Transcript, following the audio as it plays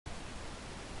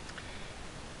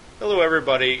Hello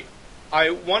everybody.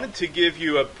 I wanted to give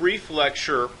you a brief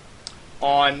lecture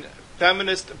on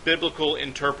feminist biblical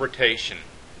interpretation.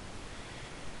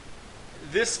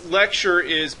 This lecture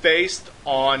is based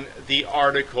on the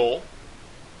article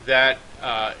that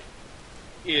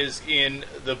is in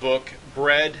the book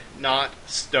Bread Not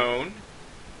Stone.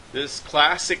 This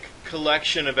classic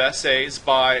collection of essays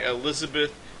by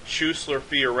Elizabeth Schussler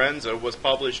Fiorenza was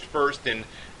published first in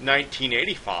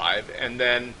 1985 and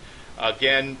then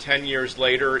again 10 years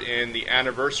later in the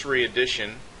anniversary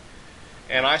edition.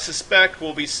 And I suspect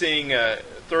we'll be seeing a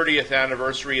 30th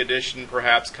anniversary edition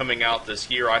perhaps coming out this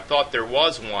year. I thought there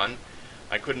was one.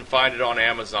 I couldn't find it on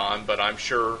Amazon, but I'm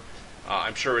sure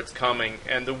it's coming.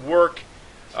 And the work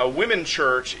Women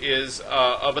Church is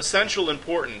of essential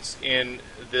importance in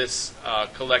this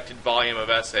collected volume of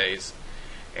essays.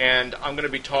 And I'm going to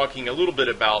be talking a little bit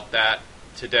about that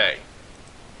today.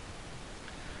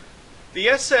 The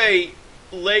essay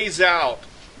lays out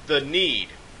the need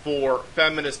for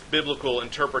feminist biblical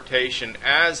interpretation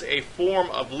as a form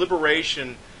of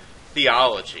liberation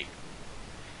theology.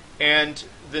 And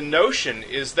the notion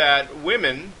is that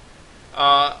women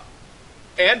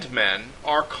and men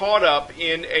are caught up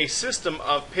in a system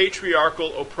of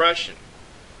patriarchal oppression.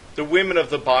 The women of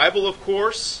the Bible, of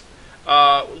course,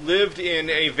 lived in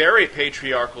a very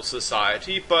patriarchal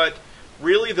society, but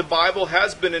really the Bible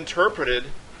has been interpreted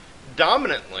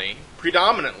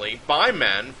predominantly by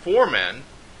men, for men,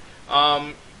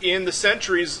 in the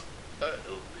centuries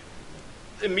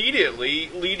immediately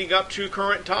leading up to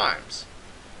current times.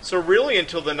 So really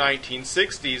until the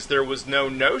 1960s, there was no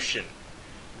notion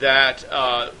that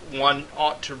one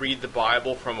ought to read the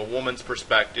Bible from a woman's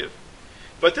perspective.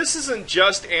 But this isn't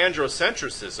just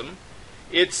androcentrism.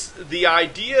 It's the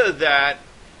idea that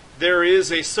there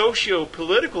is a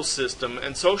socio-political system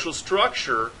and social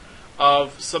structure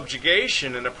of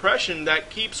subjugation and oppression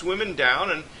that keeps women down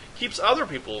and keeps other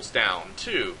peoples down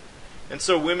too. And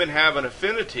so women have an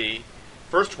affinity,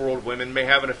 first world women may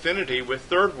have an affinity with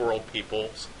third world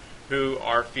peoples who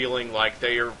are feeling like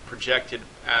they are projected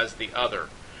as the other.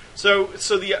 So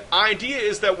the idea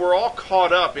is that we're all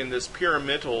caught up in this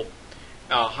pyramidal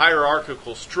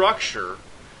hierarchical structure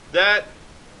that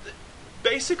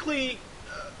basically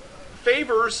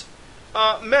favors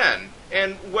men.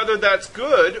 And whether that's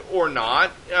good or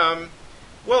not,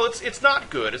 well, it's not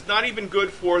good. It's not even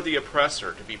good for the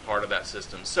oppressor to be part of that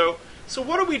system. So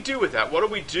what do we do with that? What do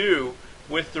we do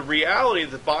with the reality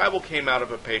that the Bible came out of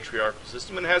a patriarchal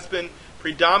system and has been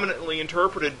predominantly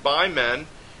interpreted by men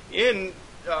in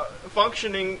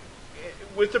functioning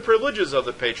with the privileges of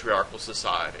the patriarchal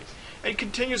society? And it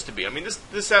continues to be. I mean,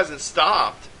 this hasn't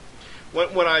stopped.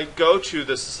 When I go to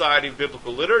the Society of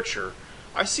Biblical Literature,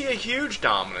 I see a huge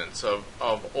dominance of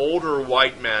older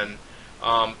white men,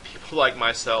 people like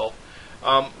myself.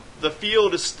 The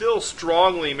field is still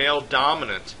strongly male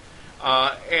dominant,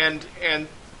 and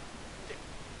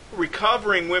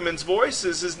recovering women's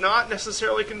voices is not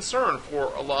necessarily a concern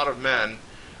for a lot of men.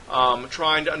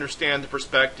 Trying to understand the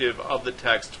perspective of the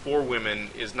text for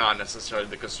women is not necessarily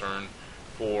the concern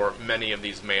for many of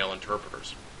these male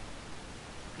interpreters.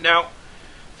 Now,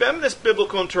 feminist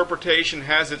biblical interpretation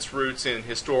has its roots in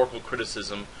historical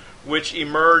criticism, which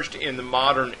emerged in the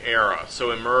modern era,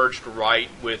 so emerged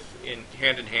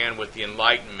hand in hand with the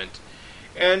Enlightenment.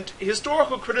 And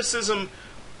historical criticism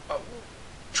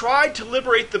tried to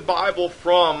liberate the Bible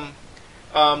from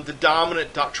the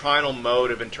dominant doctrinal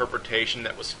mode of interpretation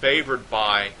that was favored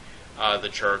by the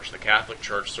Church, the Catholic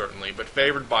Church certainly, but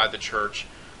favored by the Church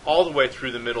all the way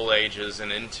through the Middle Ages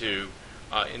and into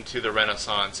the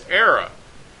Renaissance era.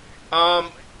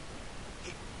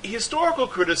 Historical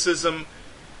criticism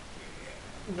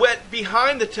went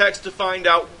behind the text to find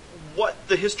out what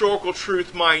the historical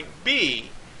truth might be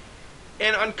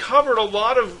and uncovered a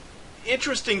lot of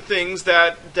interesting things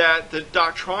that the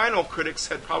doctrinal critics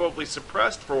had probably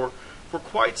suppressed for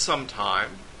quite some time.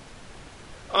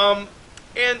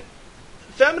 And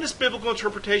feminist biblical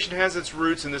interpretation has its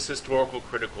roots in this historical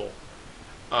critical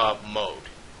mode.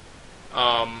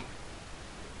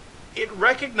 It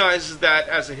recognizes that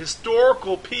as a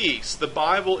historical piece, the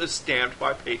Bible is stamped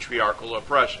by patriarchal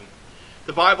oppression.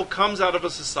 The Bible comes out of a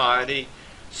society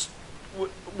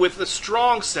with a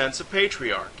strong sense of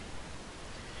patriarchy.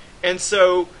 And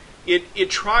so it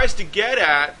tries to get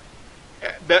at,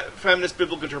 feminist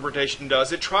biblical interpretation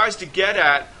does, it tries to get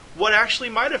at what actually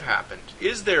might have happened.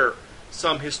 Is there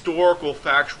some historical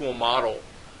factual model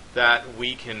that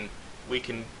we can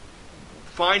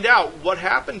find out what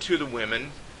happened to the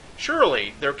women?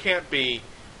 Surely there can't be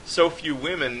so few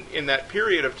women in that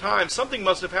period of time. Something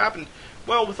must have happened.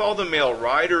 Well, with all the male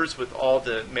writers, with all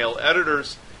the male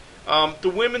editors, The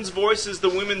women's voices, the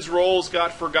women's roles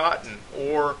got forgotten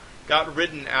or got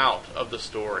written out of the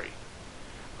story.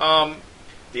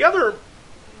 The other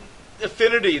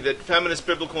affinity that feminist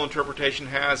biblical interpretation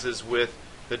has is with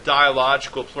the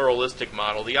dialogical pluralistic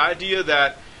model, the idea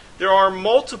that there are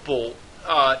multiple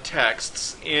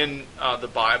texts in the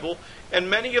Bible, and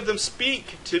many of them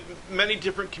speak to many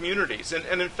different communities.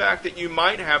 And in fact, that you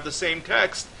might have the same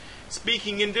text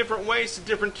speaking in different ways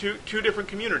to two different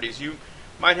communities. You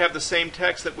might have the same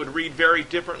text that would read very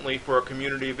differently for a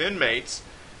community of inmates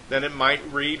than it might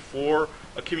read for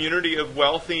a community of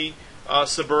wealthy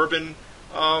suburban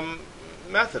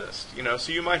Methodists.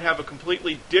 So you might have a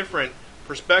completely different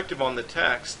perspective on the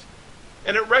text.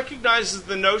 And it recognizes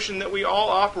the notion that we all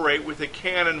operate with a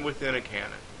canon within a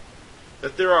canon.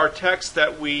 That there are texts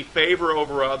that we favor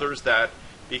over others that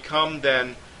become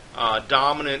then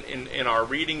dominant in our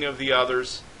reading of the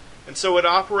others. And so it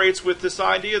operates with this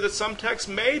idea that some texts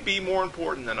may be more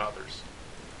important than others.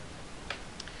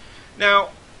 Now,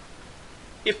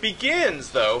 it begins,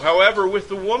 though, however, with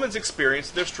the woman's experience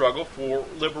in their struggle for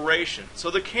liberation. So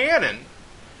the canon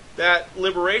that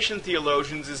liberation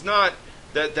theologians is not,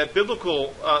 that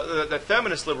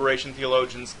feminist liberation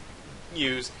theologians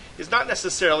use, is not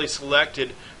necessarily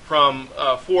selected from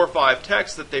 4 or 5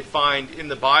 texts that they find in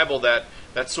the Bible that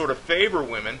sort of favor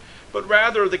women, but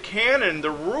rather the canon,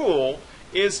 the rule,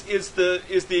 is the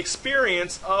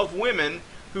experience of women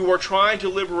who are trying to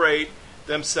liberate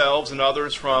themselves and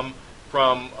others from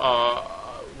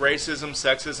racism,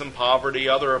 sexism, poverty,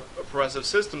 other oppressive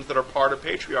systems that are part of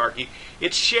patriarchy.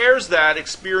 It shares that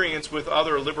experience with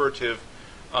other liberative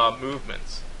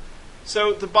movements.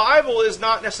 So the Bible is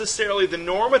not necessarily the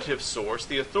normative source,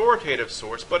 the authoritative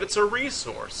source, but it's a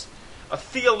resource, a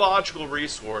theological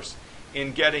resource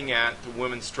in getting at the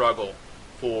women's struggle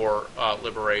for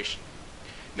liberation.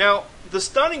 Now, the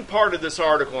stunning part of this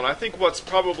article, and I think what's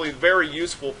probably very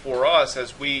useful for us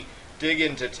as we dig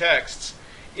into texts,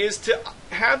 is to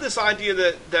have this idea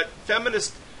that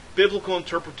feminist biblical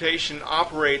interpretation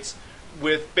operates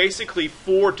with basically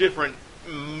 4 different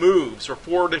moves or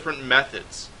 4 different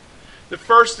methods. The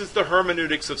first is the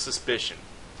hermeneutics of suspicion.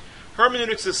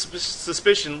 Hermeneutics of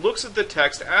suspicion looks at the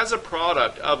text as a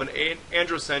product of an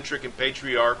androcentric and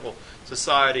patriarchal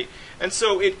society, and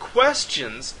so it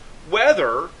questions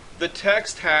whether the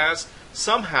text has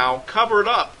somehow covered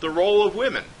up the role of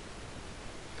women.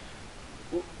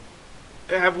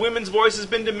 Have women's voices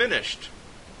been diminished?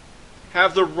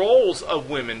 Have the roles of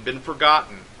women been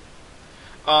forgotten?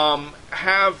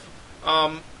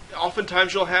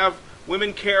 Oftentimes you'll have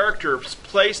women characters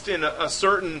placed in a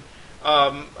certain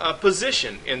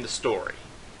position in the story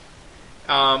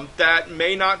that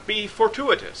may not be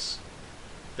fortuitous,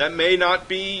 that may not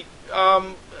be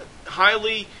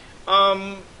highly,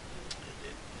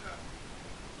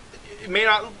 it may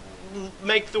not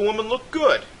make the woman look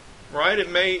good, right? It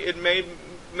may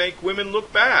make women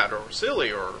look bad or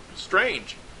silly or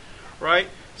strange, right?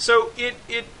 So it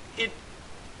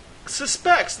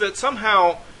suspects that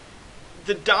somehow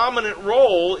the dominant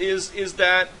role is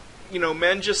that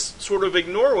men just sort of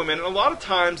ignore women, and a lot of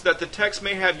times that the text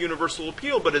may have universal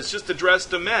appeal, but it's just addressed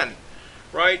to men,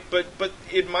 right? But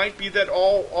it might be that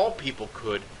all people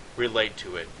could relate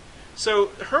to it. So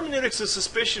hermeneutics of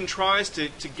suspicion tries to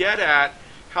get at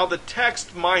how the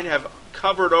text might have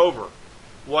covered over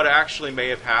what actually may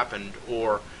have happened,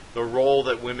 or the role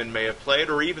that women may have played,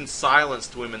 or even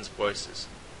silenced women's voices.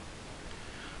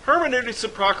 Hermeneutics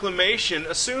of proclamation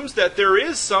assumes that there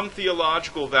is some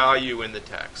theological value in the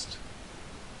text.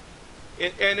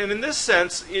 And in this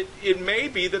sense, it may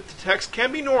be that the text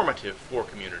can be normative for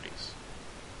communities.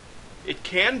 It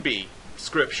can be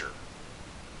Scripture.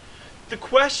 The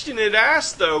question it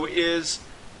asks, though, is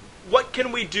what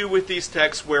can we do with these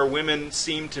texts where women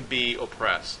seem to be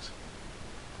oppressed?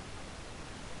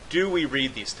 Do we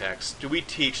read these texts? Do we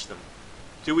teach them?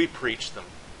 Do we preach them?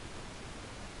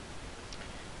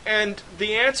 And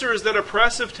the answer is that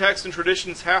oppressive texts and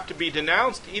traditions have to be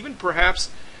denounced, even perhaps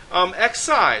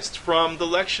excised from the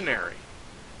lectionary.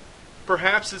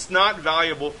 Perhaps it's not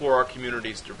valuable for our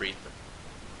communities to read them.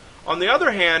 On the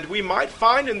other hand, we might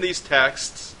find in these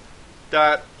texts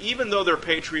that even though they're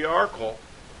patriarchal,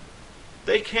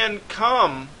 they can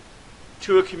come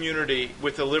to a community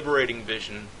with a liberating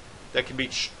vision that can be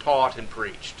taught and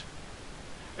preached.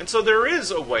 And so there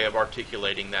is a way of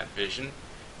articulating that vision,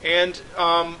 and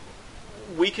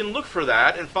we can look for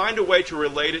that and find a way to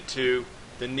relate it to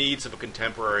the needs of a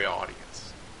contemporary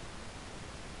audience.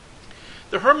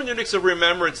 The hermeneutics of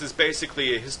remembrance is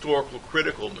basically a historical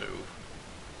critical move,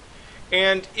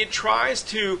 and it tries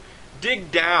to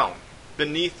dig down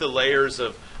beneath the layers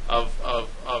of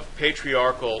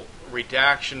patriarchal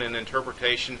redaction and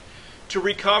interpretation to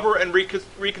recover and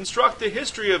reconstruct the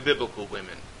history of biblical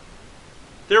women.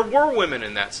 There were women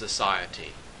in that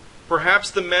society. Perhaps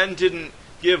the men didn't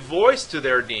give voice to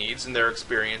their needs and their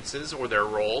experiences or their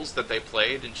roles that they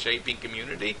played in shaping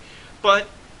community, but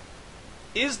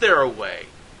is there a way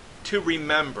to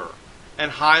remember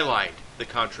and highlight the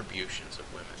contributions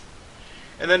of women?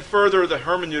 And then further, the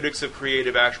hermeneutics of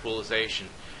creative actualization.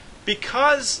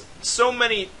 Because so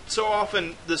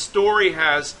often the story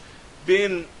has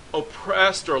been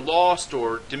oppressed or lost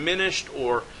or diminished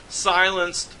or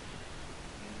silenced,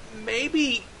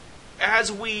 maybe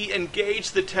as we engage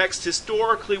the text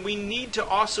historically, we need to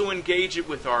also engage it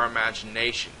with our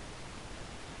imagination,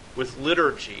 with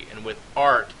liturgy and with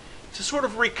art, to sort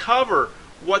of recover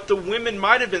what the women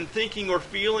might have been thinking or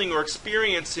feeling or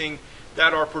experiencing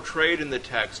that are portrayed in the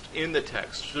text,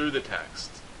 through the text.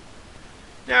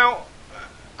 Now,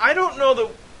 I don't know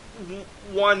that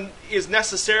one is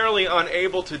necessarily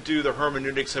unable to do the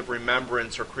hermeneutics of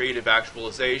remembrance or creative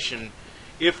actualization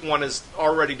if one has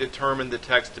already determined the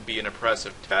text to be an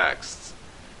oppressive text.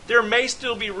 There may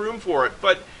still be room for it,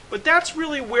 but that's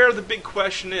really where the big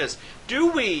question is.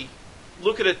 Do we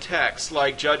look at a text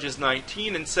like Judges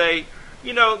 19 and say,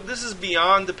 this is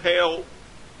beyond the pale,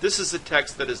 this is a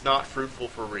text that is not fruitful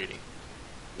for reading.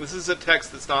 This is a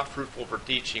text that's not fruitful for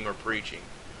teaching or preaching.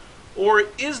 Or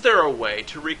is there a way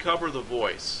to recover the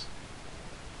voice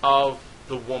of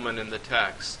the woman in the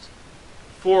text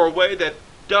for a way that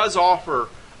does offer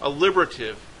a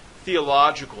liberative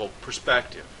theological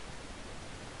perspective?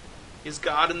 Is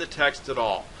God in the text at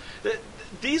all?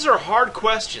 These are hard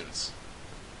questions.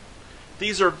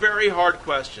 These are very hard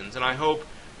questions, and I hope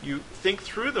you think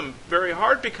through them very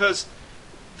hard, because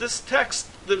this text,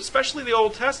 especially the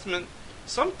Old Testament,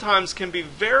 sometimes can be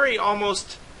very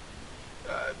almost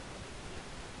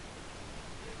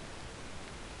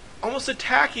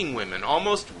attacking women,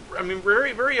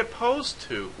 very, very opposed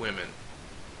to women,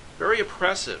 very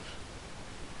oppressive.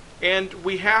 And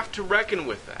we have to reckon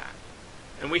with that.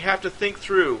 And we have to think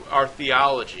through our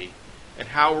theology and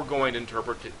how we're going to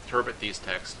interpret these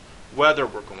texts, whether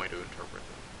we're going to interpret them.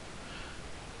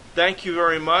 Thank you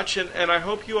very much, and I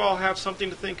hope you all have something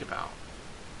to think about.